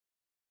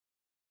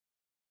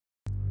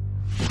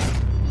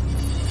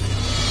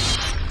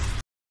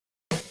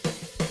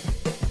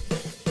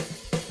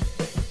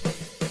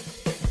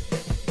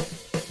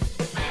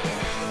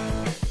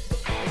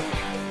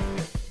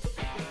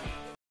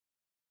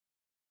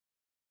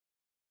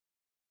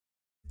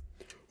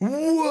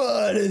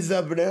What is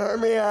up,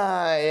 Army?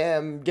 I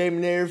am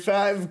Inator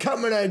 5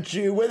 coming at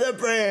you with a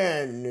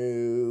brand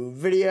new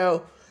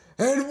video,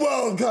 and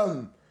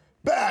welcome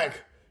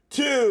back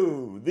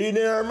to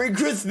the Army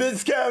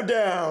Christmas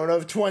Countdown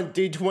of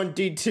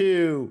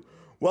 2022.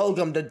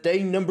 Welcome to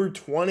day number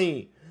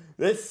 20.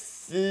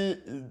 This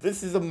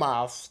is a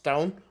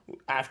milestone.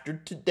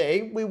 After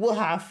today, we will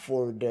have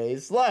 4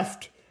 days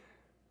left.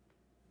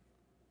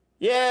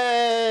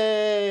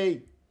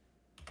 Yay!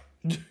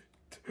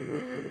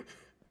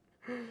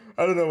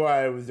 I don't know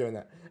why I was doing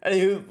that.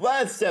 Anywho,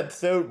 last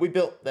episode, we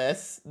built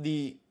this,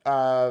 the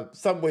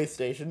subway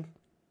station,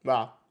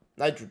 well,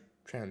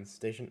 Nitrotrans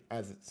station,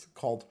 as it's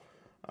called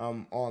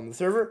on the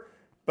server.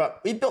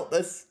 But we built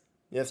this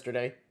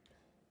yesterday,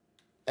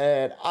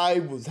 and I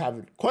was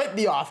having quite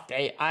the off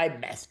day. I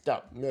messed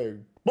up a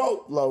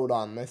boatload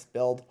on this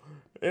build.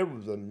 It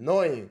was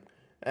annoying.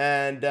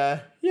 And,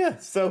 yeah,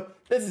 so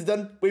this is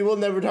done. We will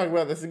never talk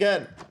about this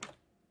again.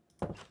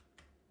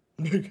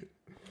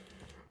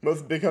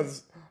 Mostly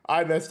because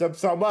I messed up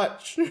so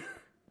much.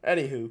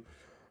 Anywho,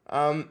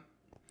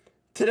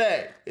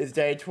 today is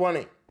day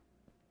 20.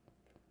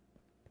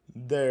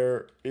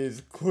 There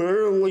is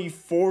clearly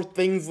 5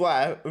 things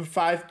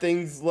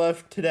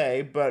left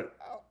today, but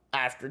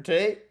after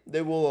today,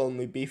 there will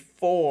only be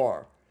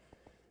 4.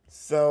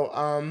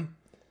 So,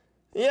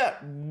 yeah,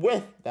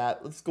 with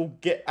that, let's go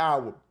get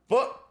our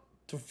book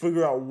to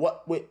figure out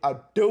what we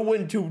are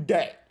doing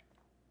today.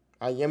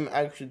 I am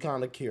actually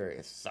kind of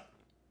curious, so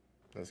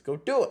let's go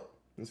do it.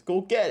 Let's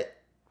go get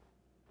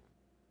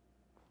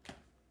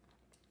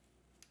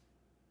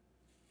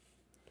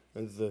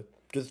it.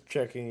 Just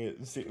checking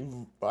it. See,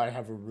 I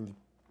have a really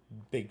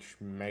big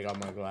schmeg on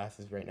my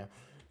glasses right now.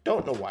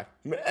 Don't know why.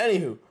 But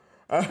anywho,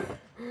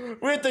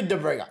 weird thing to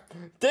bring up.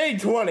 Day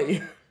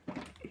 20.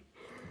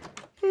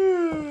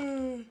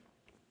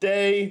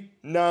 Day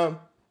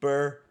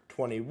number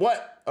 20.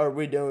 What are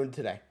we doing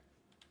today?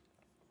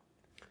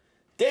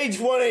 Day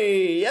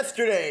 20.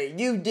 Yesterday,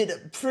 you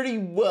did pretty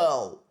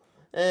well.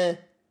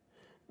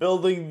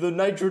 Building the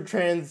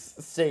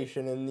Nitrotrans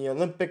station in the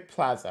Olympic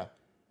Plaza.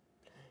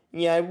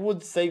 Yeah, I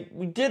would say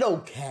we did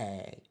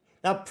okay.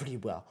 Not pretty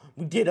well.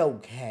 We did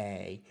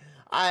okay.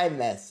 I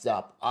messed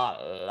up a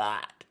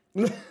lot.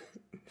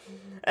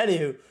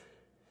 Anywho,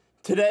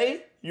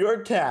 today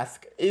your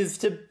task is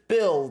to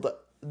build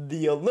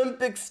the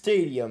Olympic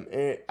Stadium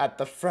at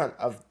the front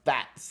of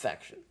that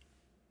section.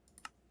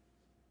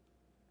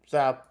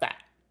 So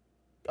that.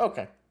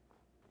 Okay.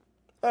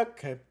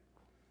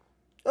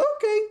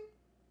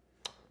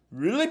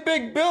 Really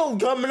big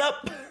build coming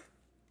up.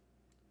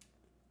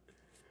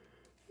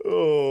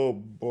 Oh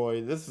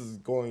boy, this is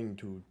going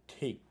to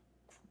take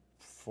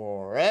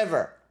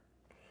forever.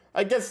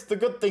 I guess the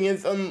good thing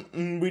is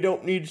we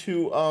don't need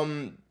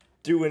to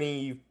do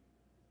any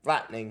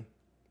flattening.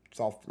 It's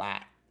all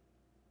flat.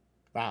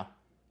 Wow,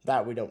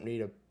 that we don't need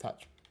to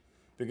touch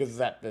because it's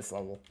at this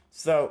level.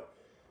 So,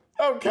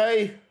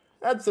 okay,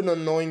 that's an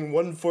annoying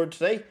one for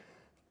today,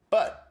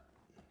 but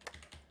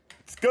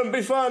it's gonna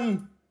be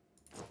fun.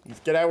 Let's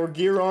get our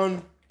gear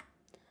on.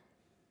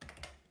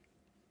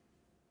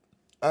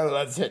 And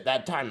let's hit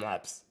that time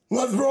lapse.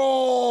 Let's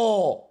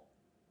roll!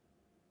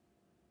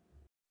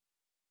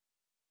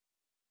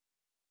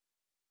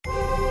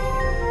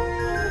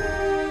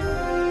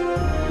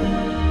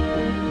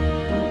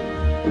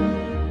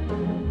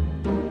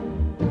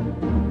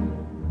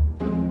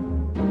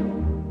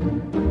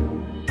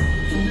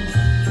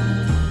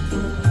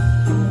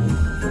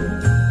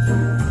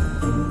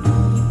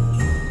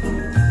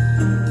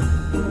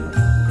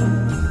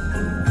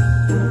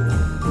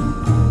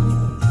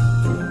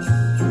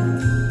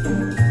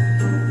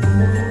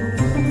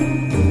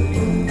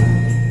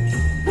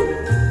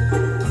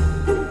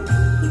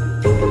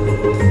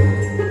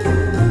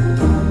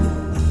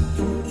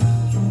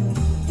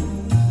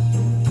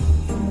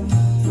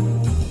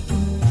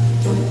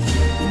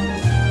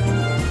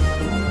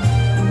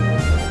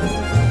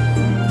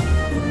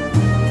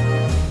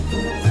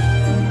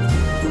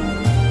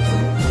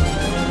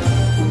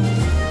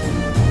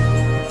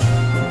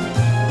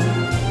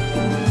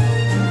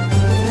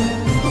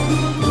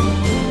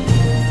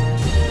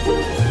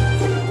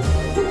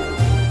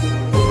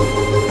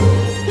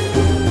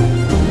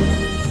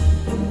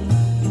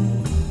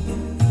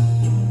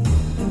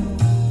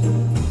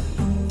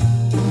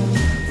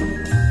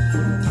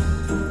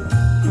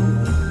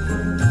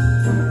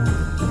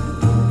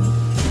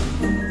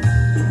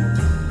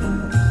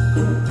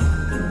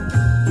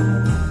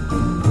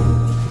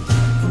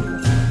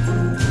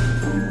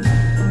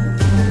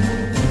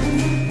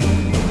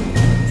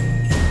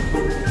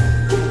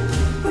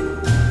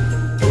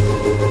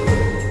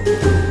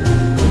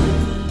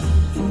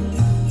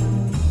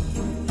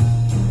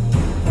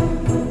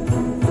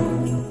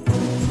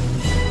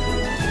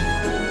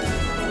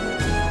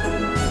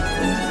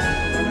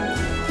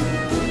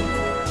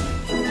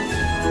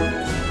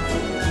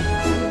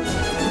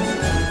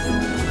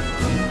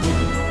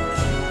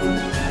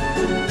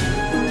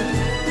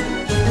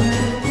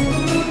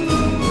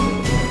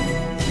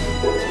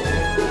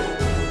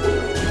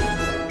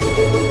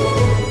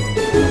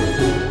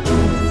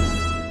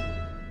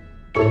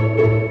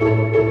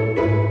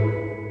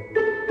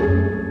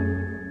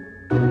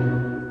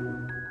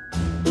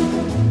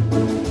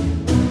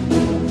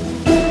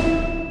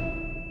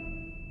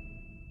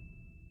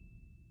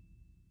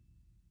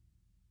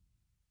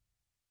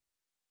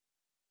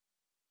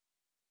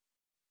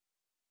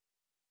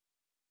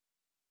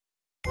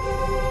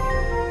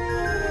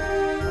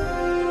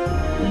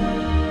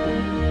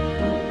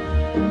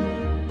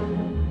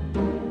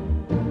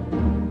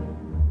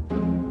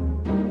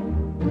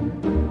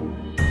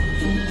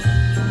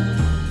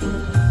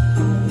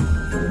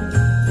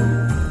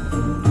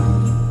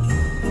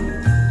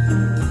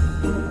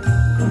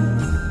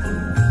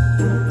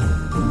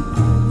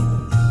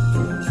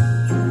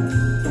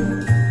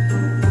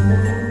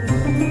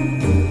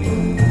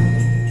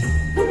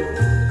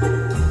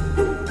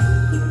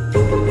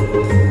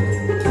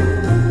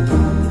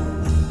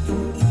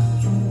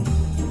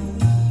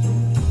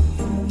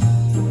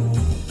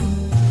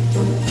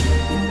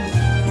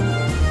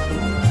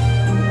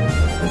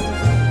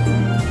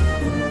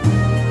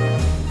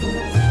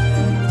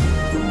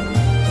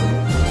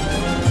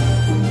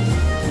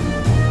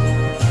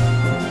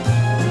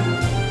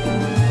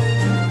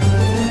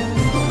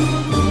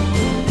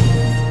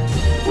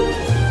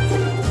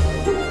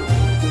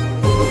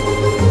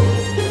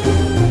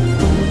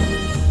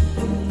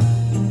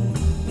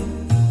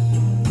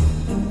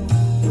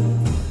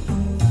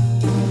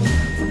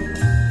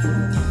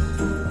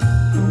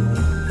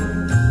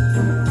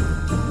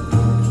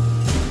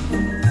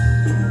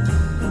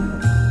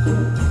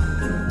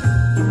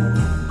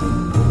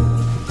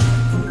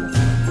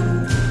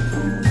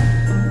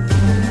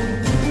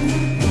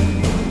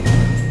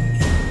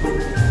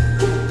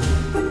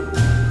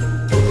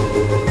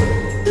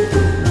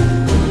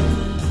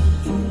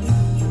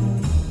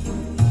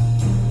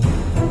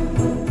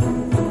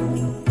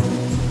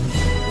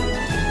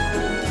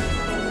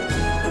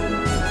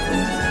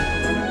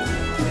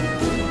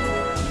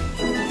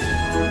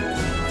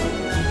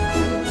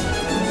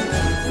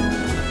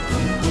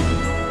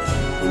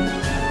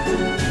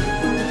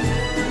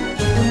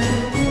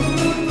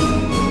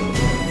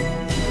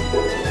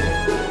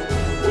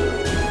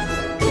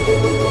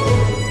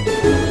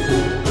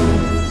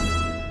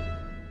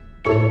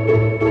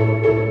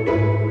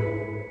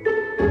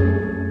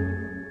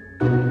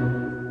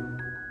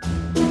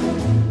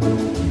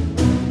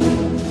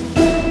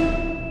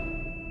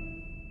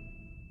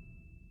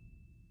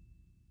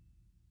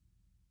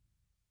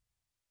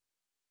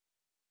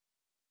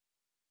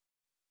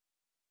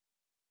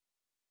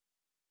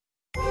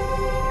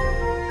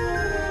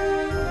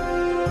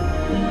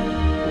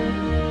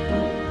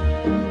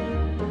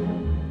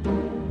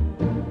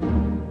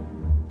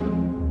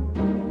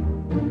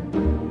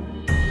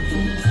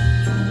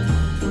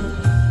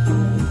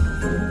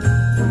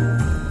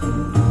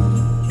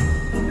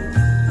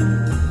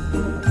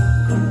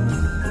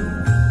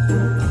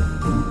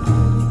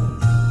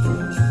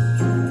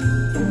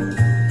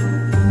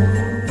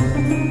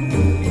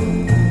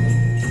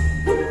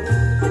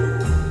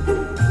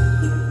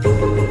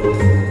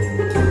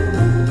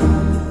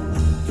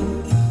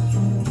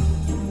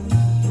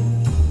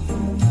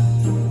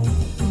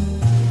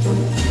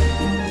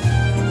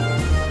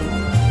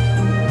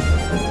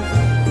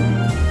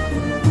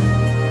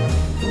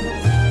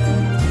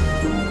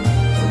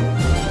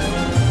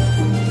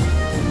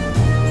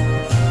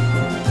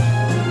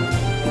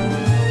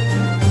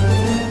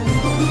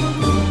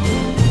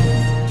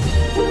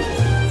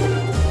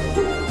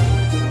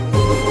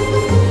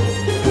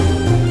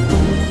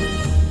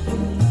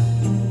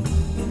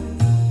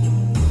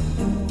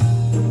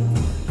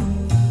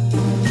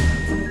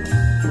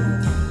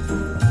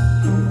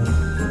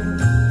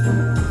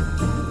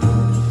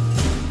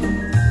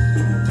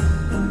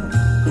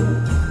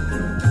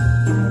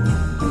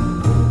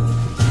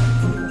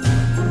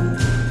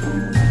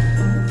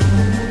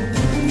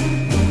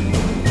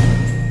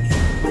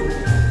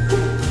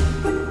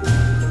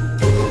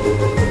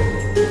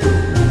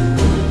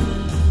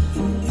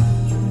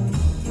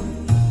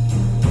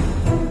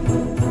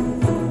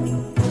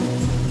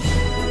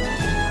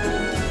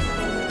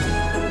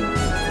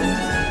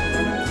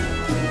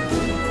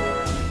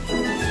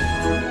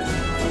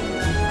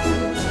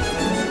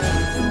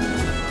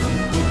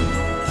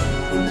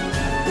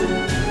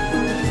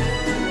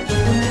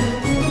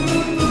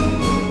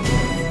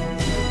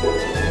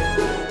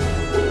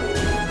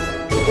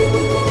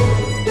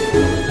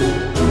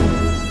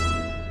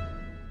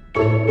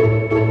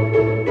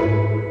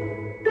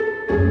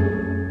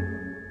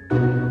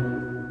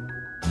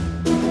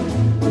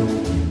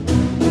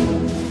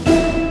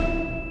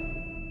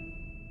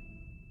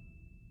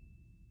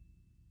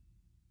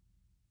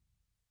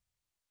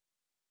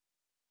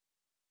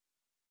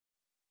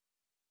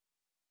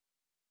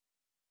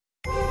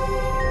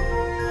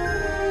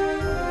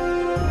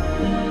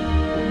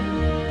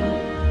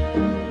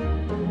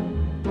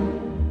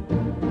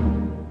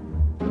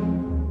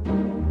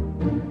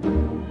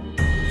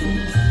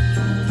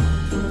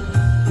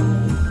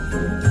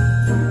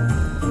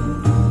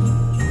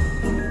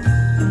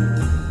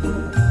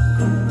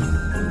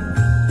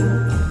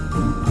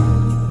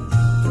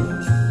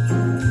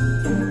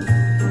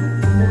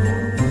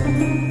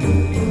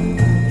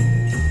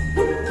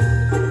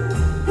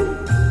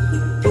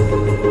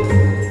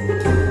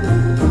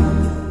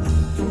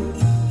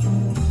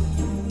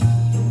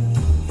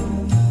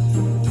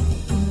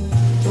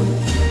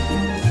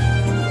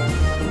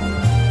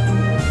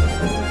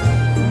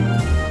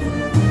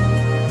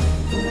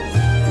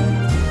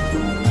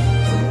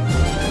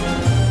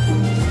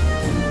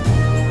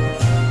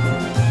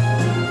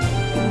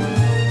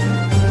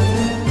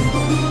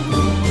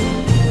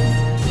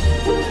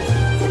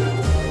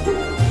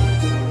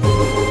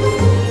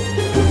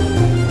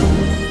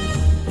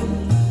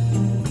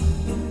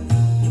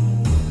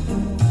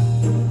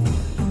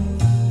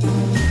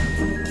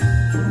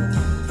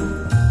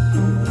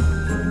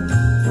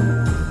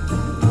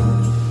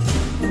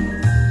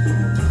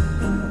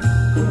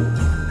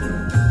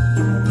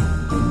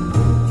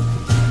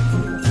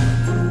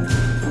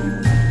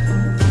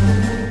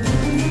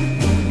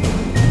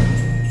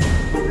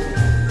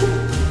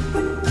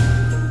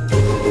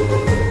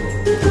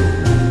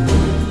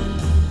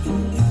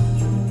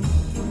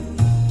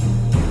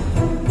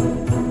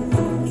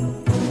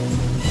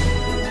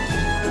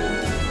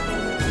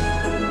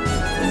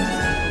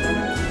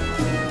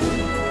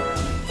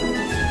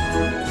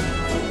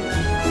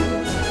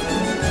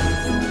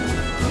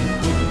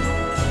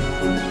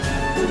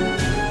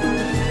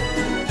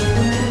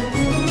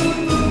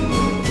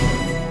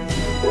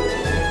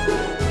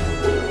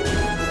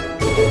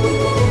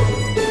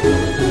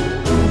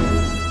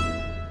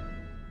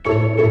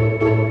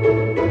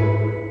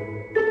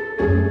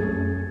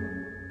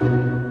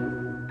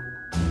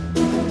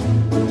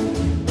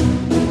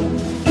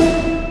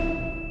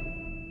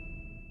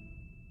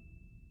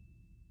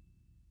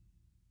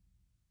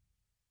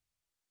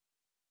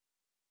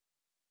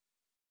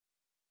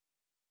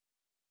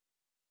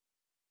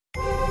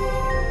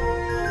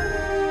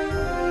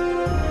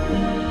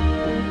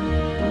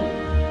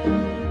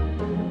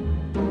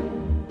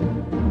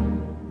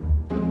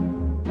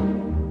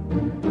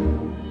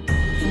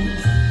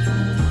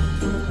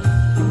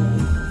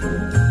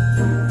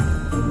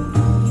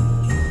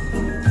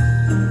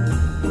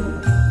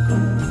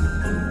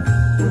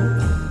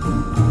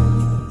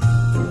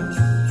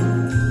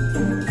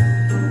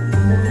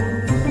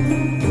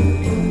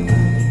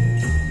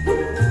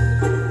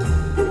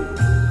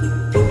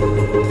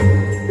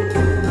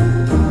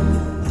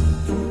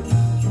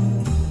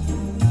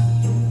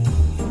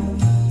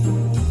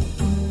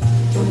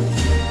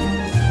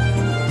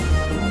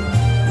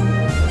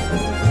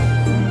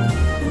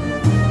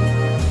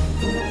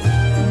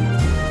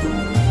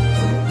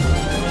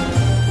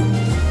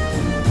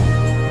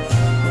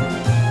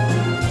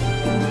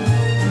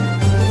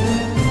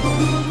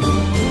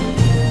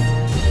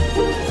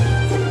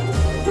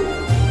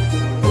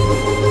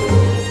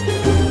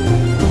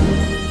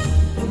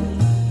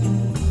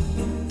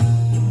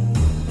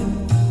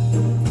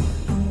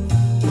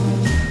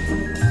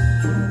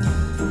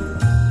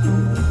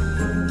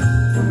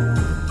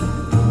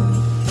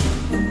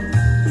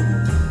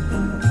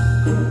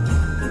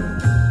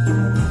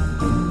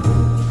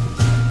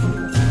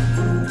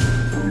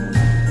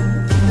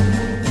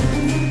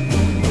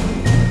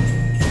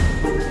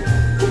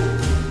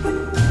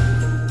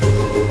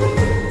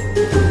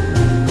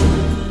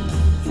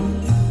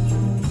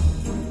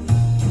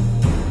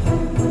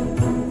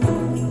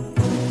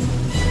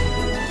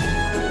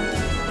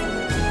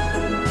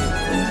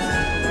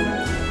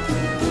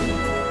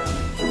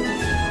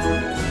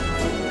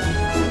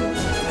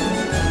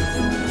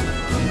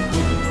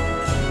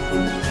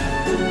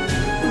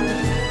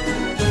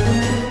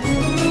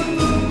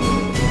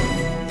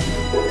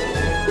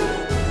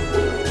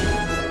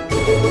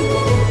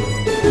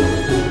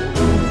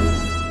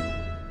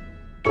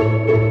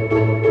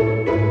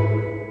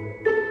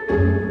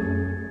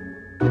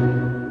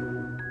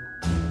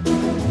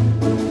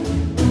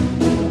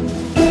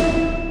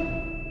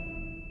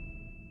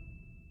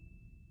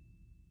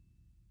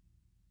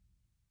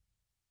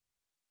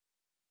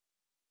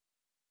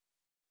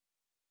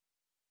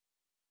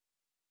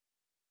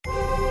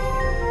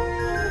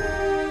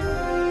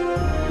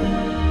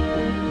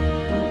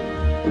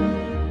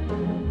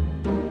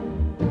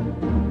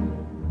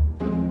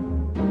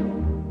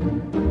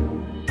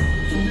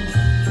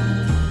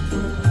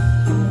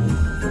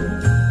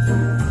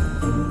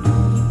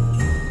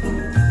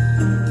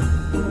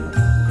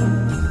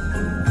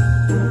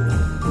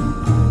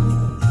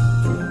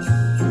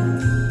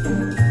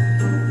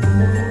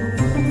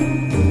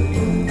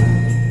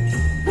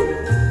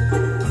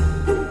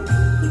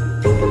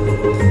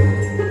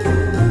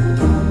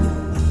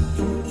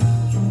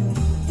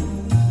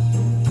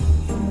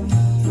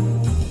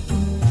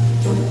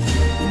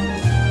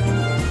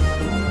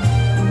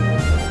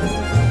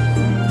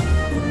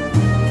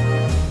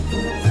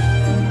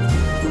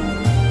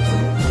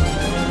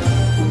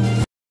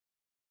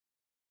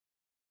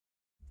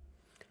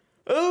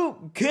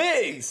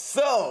 Okay,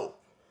 so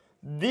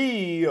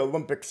the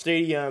Olympic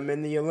Stadium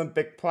in the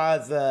Olympic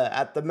Plaza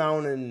at the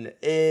mountain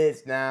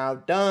is now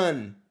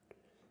done.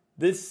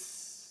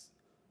 This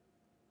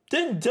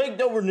didn't take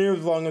nowhere near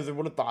as long as I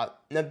would have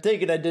thought. Now,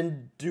 take it I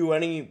didn't do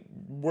any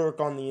work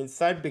on the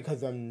inside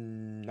because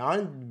I'm not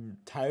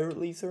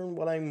entirely certain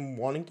what I'm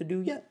wanting to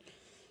do yet.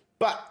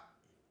 But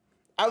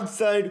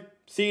outside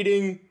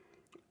seating,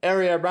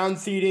 area around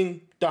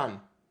seating,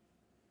 done.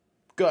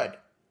 Good.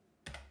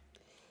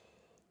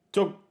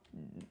 Took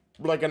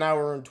like an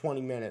hour and 20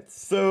 minutes.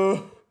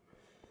 So,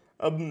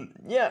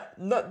 yeah,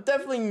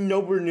 definitely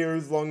nowhere near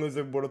as long as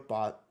I would have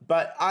thought.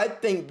 But I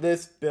think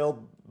this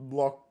build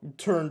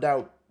turned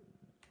out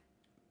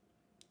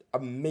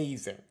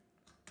amazing.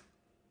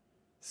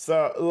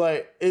 So,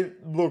 like,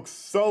 it looks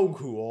so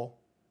cool.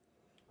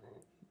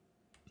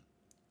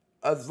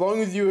 As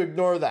long as you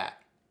ignore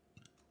that,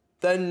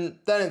 then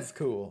it's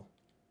cool.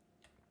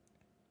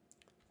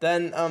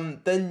 Then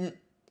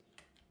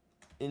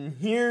in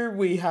here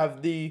we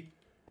have the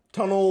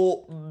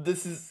tunnel.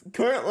 This is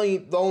currently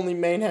the only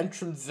main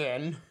entrance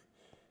in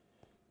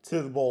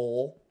to the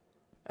bowl.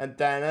 And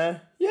then,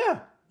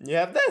 yeah, you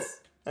have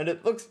this. And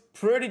it looks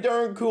pretty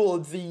darn cool.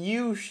 It's a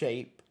U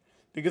shape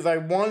because I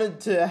wanted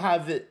to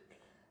have it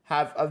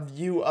have a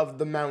view of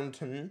the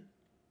mountain,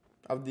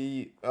 of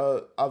the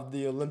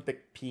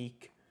Olympic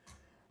peak.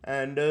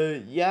 And,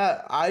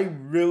 yeah, I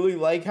really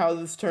like how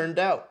this turned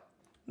out.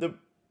 The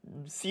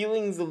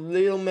ceiling's a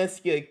little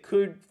messy. I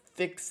could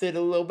fix it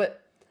a little bit.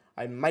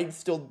 I might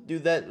still do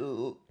that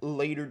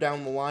later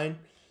down the line.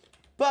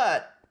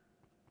 But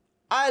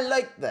I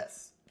like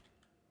this.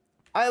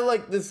 I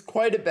like this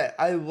quite a bit.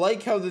 I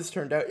like how this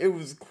turned out. It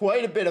was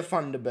quite a bit of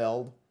fun to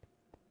build.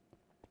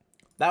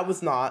 That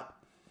was not.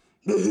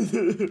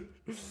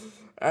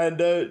 And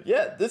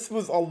yeah, this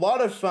was a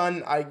lot of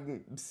fun.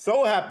 I'm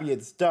so happy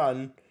it's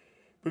done,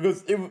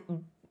 because it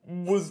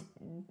was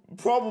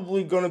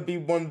probably going to be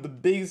one of the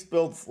biggest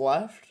builds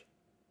left.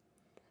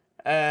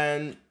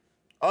 And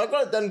I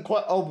got it done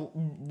quite a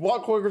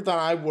lot quicker than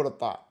I would have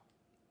thought.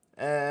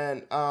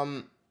 And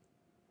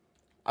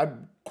I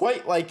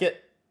quite like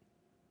it.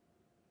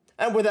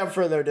 And without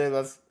further ado,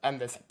 let's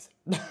end this episode.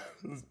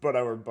 Let's put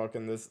our book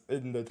in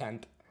the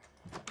tent.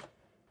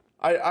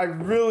 I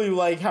really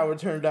like how it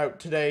turned out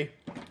today.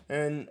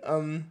 And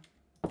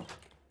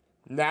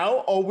now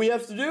all we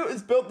have to do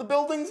is build the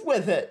buildings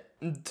with it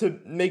to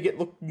make it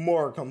look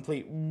more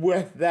complete.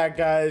 With that,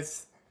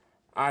 guys,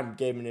 I'm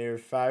Inator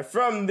 5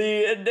 from the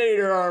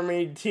Inator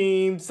Army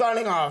team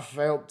signing off.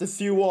 I hope to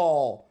see you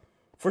all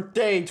for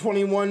day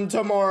 21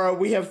 tomorrow.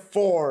 We have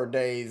 4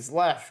 days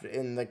left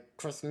in the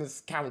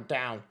Christmas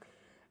countdown.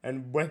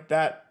 And with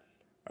that,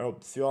 I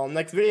hope to see you all in the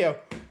next video.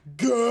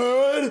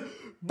 Goodbye!